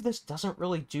believe this doesn't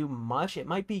really do much. It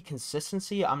might be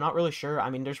consistency. I'm not really sure. I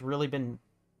mean,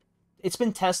 it's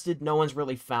been tested. No one's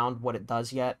really found what it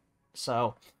does yet.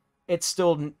 So it's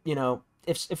still, you know,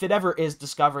 if it ever is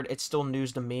discovered, it's still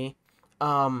news to me.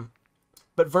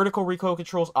 But vertical recoil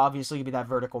controls obviously would be that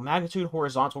vertical magnitude.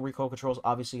 Horizontal recoil controls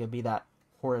obviously would be that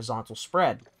horizontal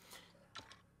spread.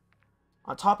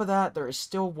 On top of that, there is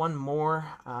still one more,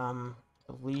 I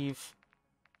believe.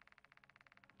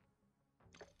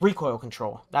 Recoil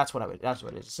control. That's what it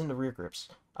is. It's in the rear grips.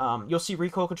 You'll see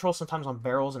recoil control sometimes on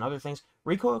barrels and other things.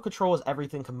 Recoil control is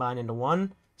everything combined into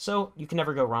one, so you can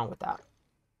never go wrong with that.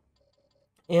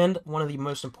 And one of the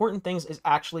most important things is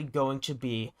actually going to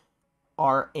be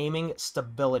our aiming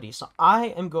stability. So I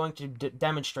am going to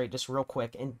demonstrate this real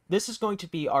quick, and this is going to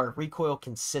be our recoil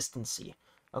consistency.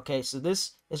 Okay, so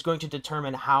this is going to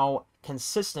determine how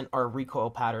consistent our recoil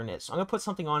pattern is. So I'm going to put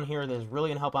something on here that is really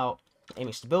going to help out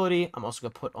aiming stability. I'm also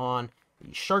going to put on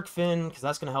the shark fin, because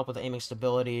that's going to help with the aiming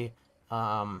stability.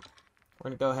 We're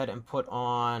going to go ahead and put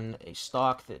on a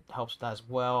stock that helps with that as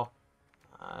well.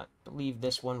 I believe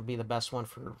this one would be the best one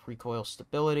for recoil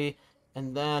stability.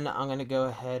 And then I'm going to go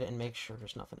ahead and make sure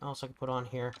there's nothing else I can put on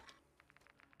here.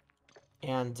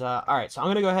 And, alright, so I'm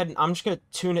going to go ahead and I'm just going to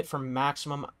tune it for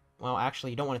maximum. Well, actually,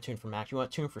 you don't want to tune for max. You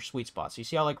want to tune for sweet spots. So you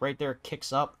see how, like, right there it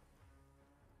kicks up?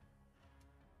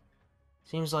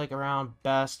 Seems like around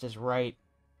best is right.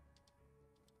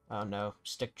 Oh, no.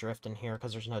 Stick drift in here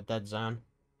because there's no dead zone.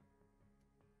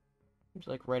 Seems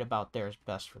like right about there is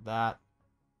best for that.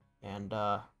 And,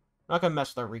 I'm not going to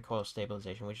mess with our recoil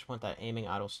stabilization. We just want that aiming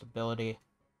idle stability.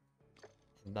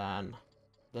 And then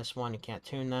this one, you can't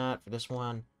tune that. For this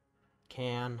one,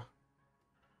 can.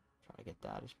 Try to get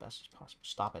that as best as possible.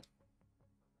 Stop it.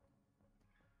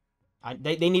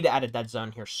 They need to add a dead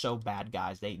zone here so bad,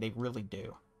 guys. They really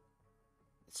do.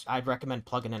 I'd recommend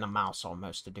plugging in a mouse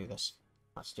almost to do this.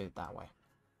 Let's do it that way.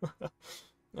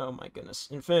 Oh my goodness.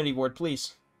 InfinityWard,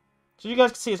 please. So you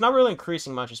guys can see, it's not really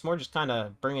increasing much. It's more just kind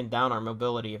of bringing down our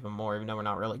mobility even more, even though we're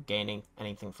not really gaining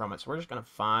anything from it. So we're just going to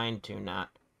fine-tune that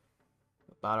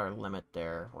about our limit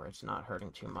there, where it's not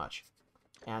hurting too much.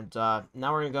 And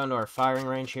now we're going to go into our firing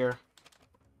range here.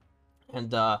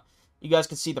 And you guys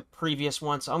can see the previous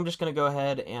one. So I'm just going to go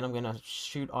ahead and I'm going to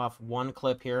shoot off one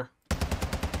clip here.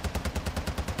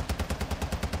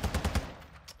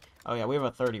 Oh yeah, we have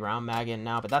a 30-round mag in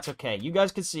now, but that's okay. You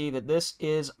guys can see that this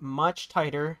is much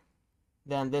tighter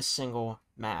than this single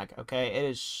mag, okay? It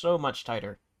is so much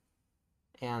tighter.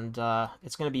 And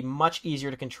it's going to be much easier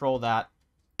to control that,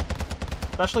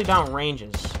 especially down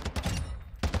ranges,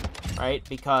 right?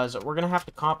 Because we're going to have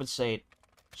to compensate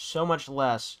so much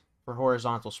less for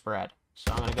horizontal spread.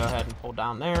 So I'm going to go ahead and pull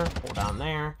down there, and pull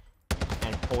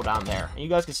down there. And you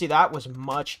guys can see that was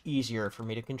much easier for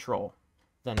me to control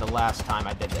than the last time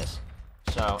I did this.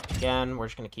 So, again, we're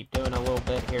just going to keep doing a little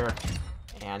bit here,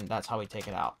 and that's how we take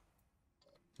it out.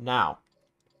 Now,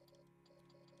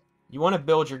 you want to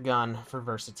build your gun for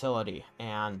versatility,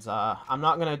 and I'm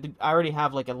not going to... I already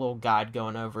have, like, a little guide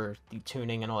going over the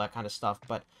tuning and all that kind of stuff,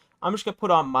 but I'm just going to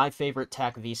put on my favorite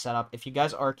TAC V setup. If you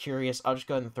guys are curious, I'll just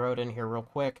go ahead and throw it in here real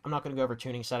quick. I'm not going to go over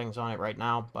tuning settings on it right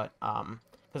now, but because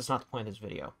it's not the point of this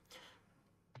video.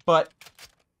 But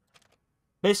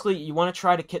basically, you want to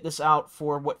try to kit this out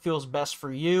for what feels best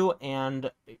for you,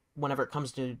 and whenever it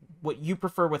comes to what you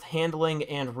prefer with handling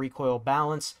and recoil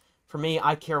balance. For me,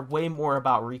 I care way more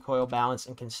about recoil balance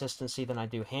and consistency than I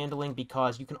do handling,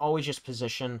 because you can always just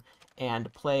position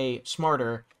and play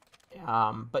smarter,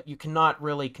 but you cannot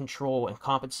really control and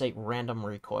compensate random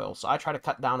recoil. So I try to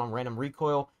cut down on random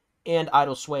recoil and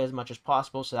idle sway as much as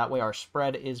possible, so that way our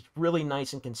spread is really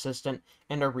nice and consistent,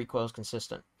 and our recoil is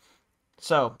consistent.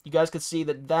 So, you guys could see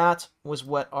that that was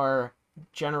what our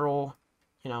general,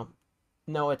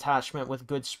 no attachment with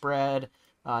good spread,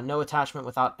 no attachment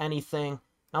without anything.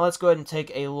 Now let's go ahead and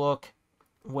take a look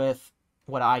with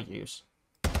what I use.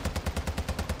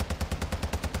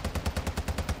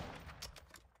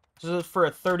 This is for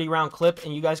a 30-round clip,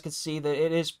 and you guys can see that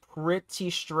it is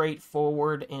pretty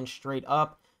straightforward and straight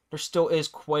up. There still is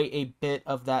quite a bit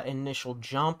of that initial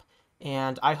jump,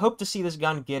 And I hope to see this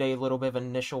gun get a little bit of an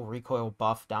initial recoil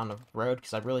buff down the road,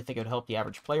 because I really think it would help the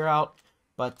average player out.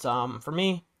 But for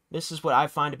me, this is what I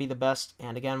find to be the best.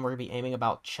 And again, we're going to be aiming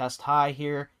about chest high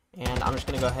here. And I'm just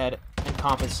going to go ahead and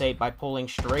compensate by pulling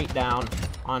straight down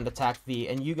on the TAC V.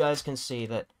 And you guys can see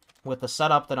that with the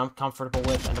setup that I'm comfortable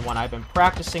with and the one I've been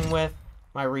practicing with,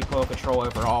 my recoil control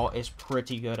overall is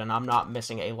pretty good, and I'm not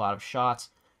missing a lot of shots.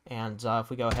 And if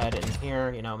we go ahead in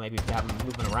here, you know, maybe we have them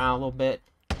moving around a little bit,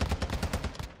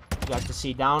 you guys can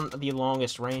see down the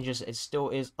longest ranges, it still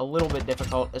is a little bit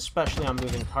difficult, especially on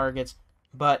moving targets.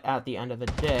 But at the end of the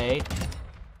day,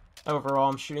 overall,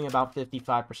 I'm shooting about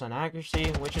 55%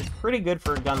 accuracy, which is pretty good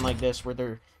for a gun like this, where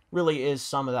there really is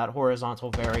some of that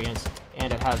horizontal variance,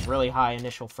 and it has really high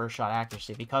initial first shot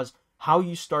accuracy, because how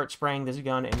you start spraying this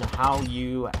gun and how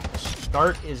you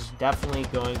start is definitely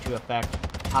going to affect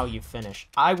how you finish.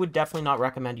 I would definitely not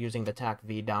recommend using the TAC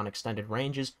V down extended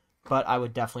ranges, but I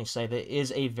would definitely say that it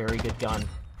is a very good gun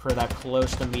for that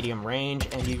close to medium range,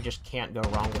 and you just can't go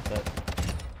wrong with it.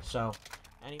 So,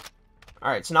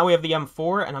 alright, so now we have the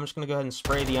M4, and I'm just going to go ahead and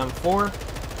spray the M4.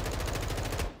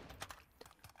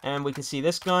 And we can see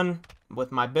this gun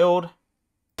with my build,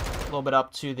 a little bit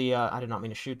up to the, I did not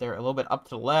mean to shoot there, a little bit up to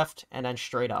the left, and then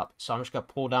straight up. So I'm just going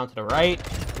to pull down to the right,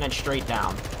 and then straight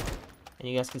down. And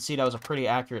you guys can see that was a pretty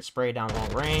accurate spray down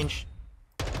long range.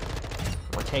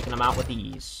 We're taking them out with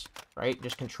ease, right?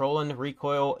 Just controlling the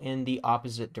recoil in the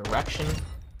opposite direction.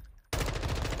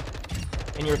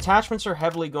 And your attachments are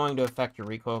heavily going to affect your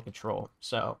recoil control.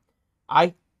 So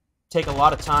I take a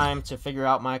lot of time to figure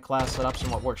out my class setups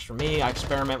and what works for me. I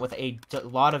experiment with a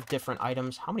lot of different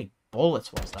items. How many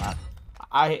bullets was that?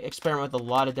 I experiment with a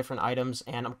lot of different items,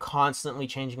 and I'm constantly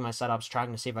changing my setups,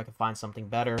 trying to see if I can find something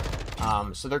better.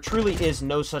 So there truly is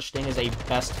no such thing as a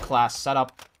best class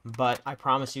setup, but I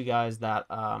promise you guys that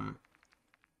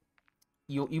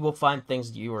you will find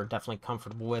things that you are definitely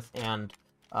comfortable with, and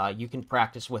you can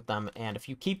practice with them. And if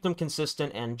you keep them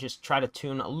consistent and just try to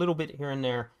tune a little bit here and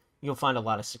there, you'll find a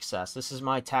lot of success. This is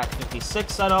my TAC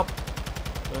 56 setup.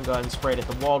 I'm going to go ahead and spray it at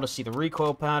the wall to see the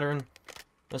recoil pattern.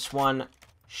 This one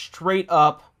straight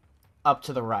up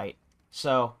to the right.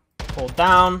 So, pull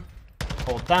down,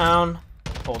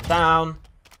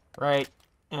 right?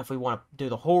 And if we want to do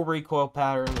the whole recoil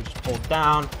pattern, we just pull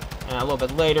down, and a little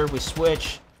bit later, we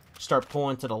switch, start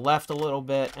pulling to the left a little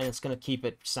bit, and it's going to keep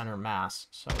it center mass.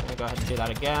 So I'm going to go ahead and do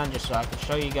that again, just so I can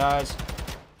show you guys.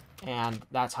 And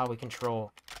that's how we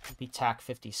control the TAC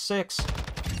 56.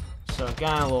 So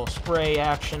again, a little spray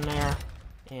action there,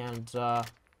 and there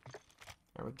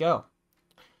we go.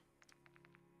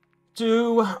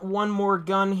 Do one more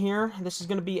gun here. This is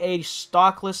going to be a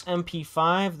stockless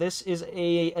MP5. This is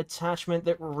a attachment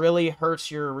that really hurts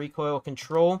your recoil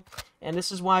control, and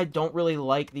this is why I don't really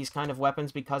like these kind of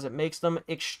weapons, because it makes them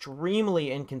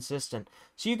extremely inconsistent.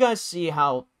 So you guys see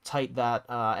how tight that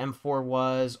M4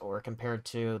 was, or compared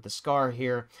to the Scar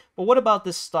here. But what about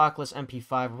this stockless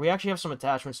MP5? We actually have some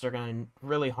attachments that are going to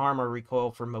really harm our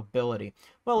recoil for mobility.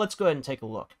 Well, let's go ahead and take a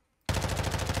look.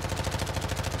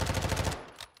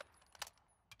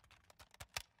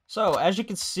 So, as you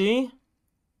can see,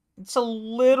 it's a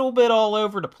little bit all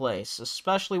over the place,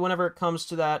 especially whenever it comes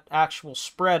to that actual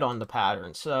spread on the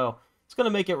pattern. So, it's going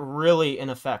to make it really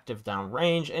ineffective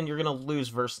downrange, and you're going to lose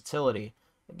versatility.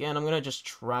 Again, I'm going to just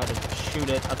try to shoot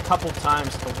it a couple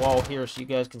times to the wall here so you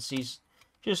guys can see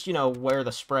just, you know, where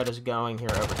the spread is going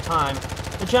here over time.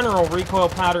 The general recoil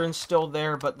pattern's still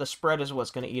there, but the spread is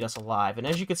what's going to eat us alive. And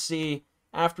as you can see,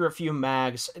 after a few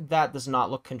mags, that does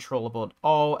not look controllable at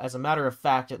all. As a matter of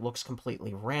fact, it looks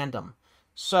completely random.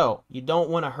 So, you don't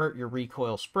want to hurt your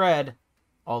recoil spread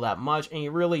all that much, and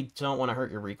you really don't want to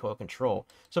hurt your recoil control.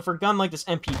 So for a gun like this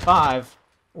MP5,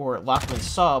 or Lockman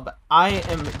Sub, I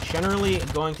am generally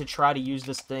going to try to use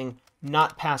this thing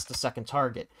not past the second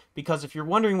target. Because if you're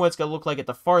wondering what it's going to look like at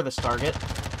the farthest target,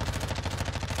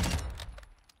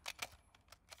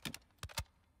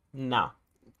 no.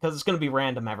 Because it's going to be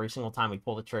random every single time we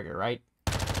pull the trigger, right?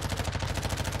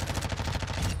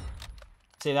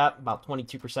 See that? About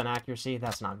 22% accuracy.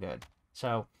 That's not good.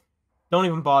 So, don't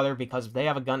even bother, because if they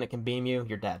have a gun that can beam you,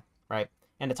 you're dead, right?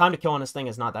 And the time to kill on this thing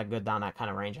is not that good down that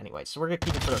kind of range anyway. So we're going to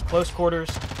keep it for the close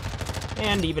quarters.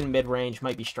 And even mid-range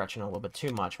might be stretching a little bit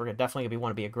too much. We're definitely going to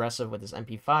want to be aggressive with this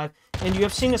MP5. And you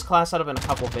have seen this class setup in a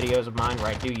couple videos of mine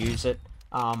where I do use it.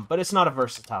 But it's not a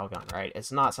versatile gun, right?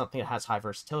 It's not something that has high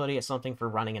versatility. It's something for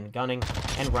running and gunning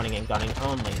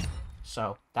only.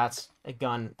 So that's a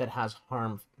gun that has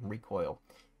harm recoil.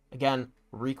 Again,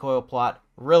 recoil plot,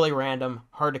 really random,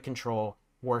 hard to control,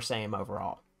 worse aim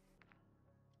overall.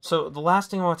 So the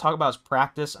last thing I want to talk about is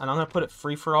practice, and I'm going to put it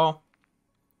free-for-all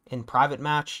in private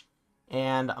match.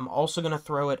 And I'm also going to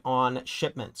throw it on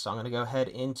shipment. So I'm going to go ahead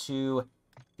into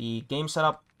the game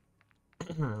setup.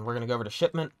 We're going to go over to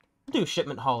shipment. We'll do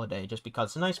shipment holiday just because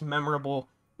it's a nice, memorable,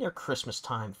 near Christmas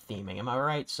time theming. Am I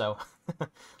right? So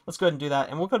let's go ahead and do that.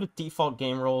 And we'll go to default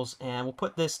game rules and we'll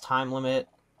put this time limit.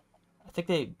 I think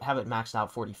they have it maxed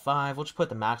out 45. We'll just put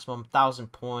the maximum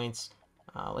 1,000 points.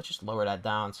 Let's just lower that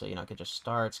down so, you know, it could just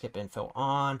start, skip info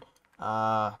on.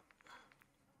 Let's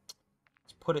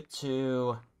put it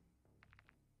to,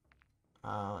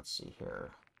 let's see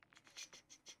here.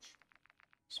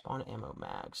 Spawn ammo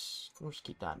mags. We'll just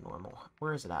keep that normal.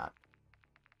 Where is it at?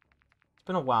 It's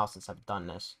been a while since I've done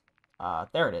this.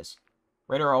 There it is.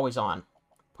 Radar always on.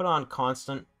 Put it on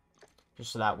constant.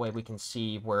 Just so that way we can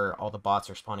see where all the bots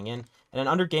are spawning in. And then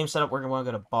under game setup, we're going to want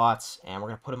to go to bots, and we're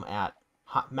going to put them at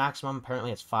maximum.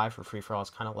 Apparently it's 5 for free-for-all. It's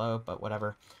kind of low, but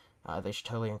whatever. They should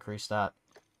totally increase that.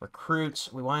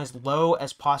 Recruits, we want as low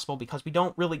as possible because we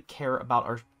don't really care about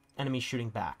our enemies shooting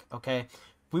back, okay?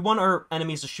 If we want our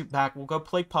enemies to shoot back, we'll go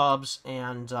play pubs,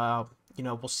 and, you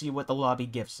know, we'll see what the lobby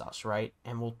gives us, right?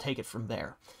 And we'll take it from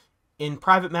there. In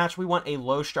private match, we want a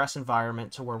low-stress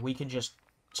environment to where we can just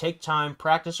take time,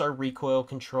 practice our recoil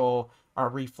control, our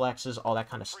reflexes, all that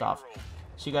kind of stuff.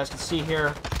 So you guys can see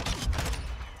here,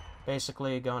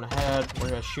 basically going ahead, we're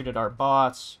going to shoot at our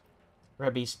bots. We're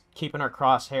going to be keeping our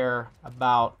crosshair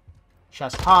about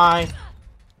chest high,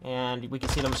 and we can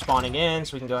see them spawning in,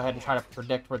 so we can go ahead and try to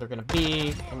predict where they're going to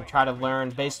be, and try to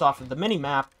learn based off of the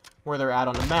mini-map where they're at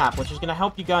on the map, which is going to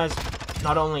help you guys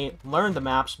not only learn the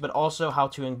maps, but also how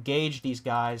to engage these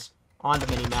guys on the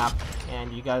mini-map,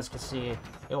 and you guys can see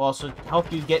it will also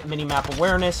help you get mini-map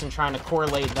awareness and trying to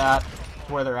correlate that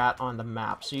to where they're at on the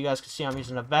map. So you guys can see I'm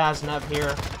using a Vaznev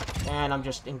here, and I'm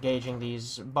just engaging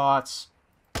these bots,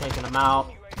 taking them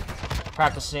out,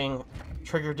 practicing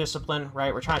trigger discipline,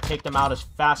 right? We're trying to take them out as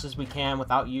fast as we can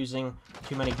without using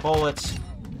too many bullets.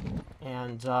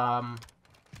 And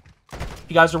if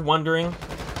you guys are wondering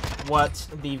what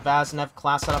the Vaznev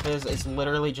class setup is, it's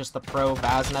literally just the pro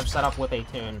Vaznev setup with a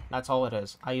tune. That's all it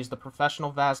is. I use the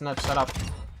professional Vaznev setup.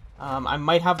 I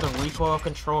might have the recoil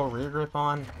control rear grip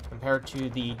on compared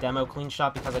to the demo clean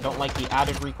shot because I don't like the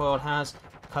added recoil it has,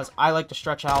 because I like to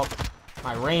stretch out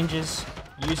my ranges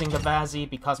using the Vazzy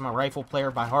because I'm a rifle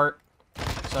player by heart.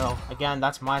 So again,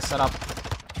 that's my setup.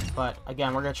 But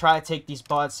again, we're going to try to take these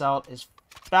bots out as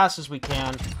fast as we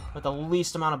can with the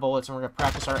least amount of bullets, and we're going to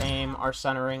practice our aim, our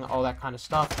centering, all that kind of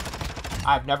stuff.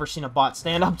 I've never seen a bot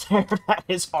stand up there. That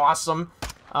is awesome.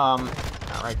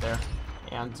 Not right there.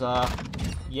 And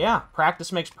yeah,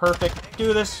 practice makes perfect.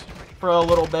 Do this for a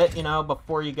little bit, you know,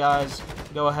 before you guys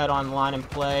go ahead online and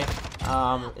play.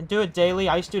 And do it daily.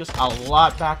 I used to do this a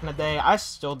lot back in the day. I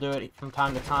still do it from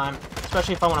time to time,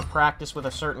 especially if I want to practice with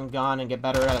a certain gun and get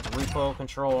better at its recoil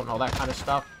control and all that kind of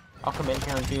stuff. I'll come in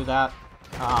here and do that.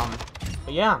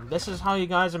 But yeah, this is how you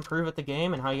guys improve at the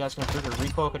game and how you guys can improve your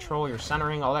recoil control, your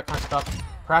centering, all that kind of stuff.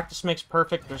 Practice makes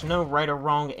perfect. There's no right or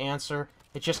wrong answer.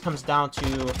 It just comes down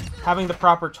to having the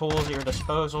proper tools at your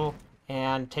disposal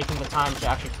and taking the time to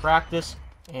actually practice.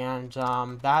 And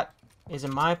that is,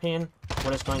 in my opinion,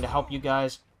 what is going to help you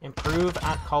guys improve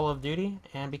at Call of Duty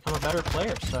and become a better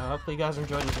player. So hopefully you guys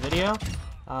enjoyed this video.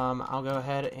 I'll go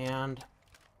ahead and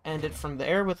end it from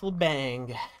there with a little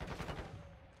bang.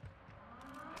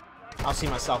 I'll see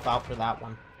myself out for that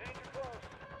one.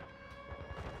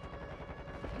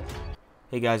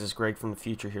 Hey guys, it's Greg from the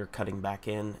future here, cutting back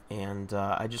in, and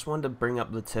I just wanted to bring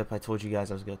up the tip I told you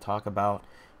guys I was going to talk about,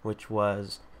 which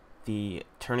was the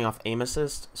turning off aim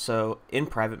assist. So in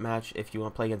private match, if you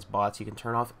want to play against bots, you can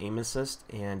turn off aim assist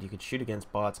and you can shoot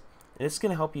against bots, and it's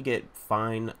going to help you get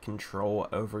fine control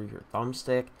over your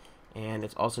thumbstick, and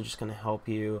it's also just going to help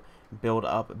you build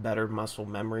up better muscle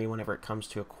memory whenever it comes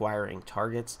to acquiring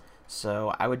targets.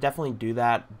 So I would definitely do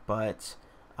that, but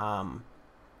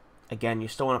again, you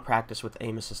still want to practice with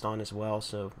aim assist on as well.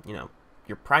 So, you know,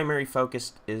 your primary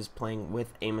focus is playing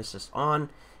with aim assist on.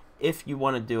 If you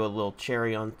want to do a little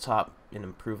cherry on top and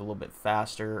improve a little bit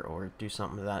faster or do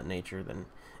something of that nature, then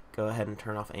go ahead and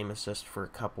turn off aim assist for a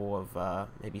couple of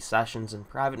maybe sessions in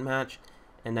private match,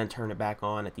 and then turn it back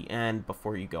on at the end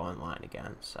before you go online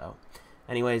again. So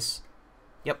anyways,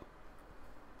 yep,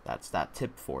 that's that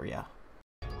tip for you.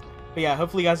 But yeah,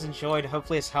 hopefully you guys enjoyed.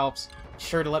 Hopefully this helps. Be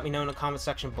sure to let me know in the comment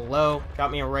section below.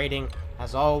 Drop me a rating.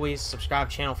 As always, subscribe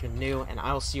channel if you're new, and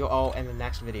I will see you all in the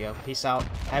next video. Peace out.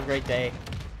 Have a great day.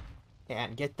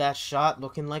 And get that shot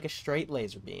looking like a straight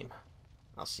laser beam.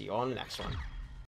 I'll see you all in the next one.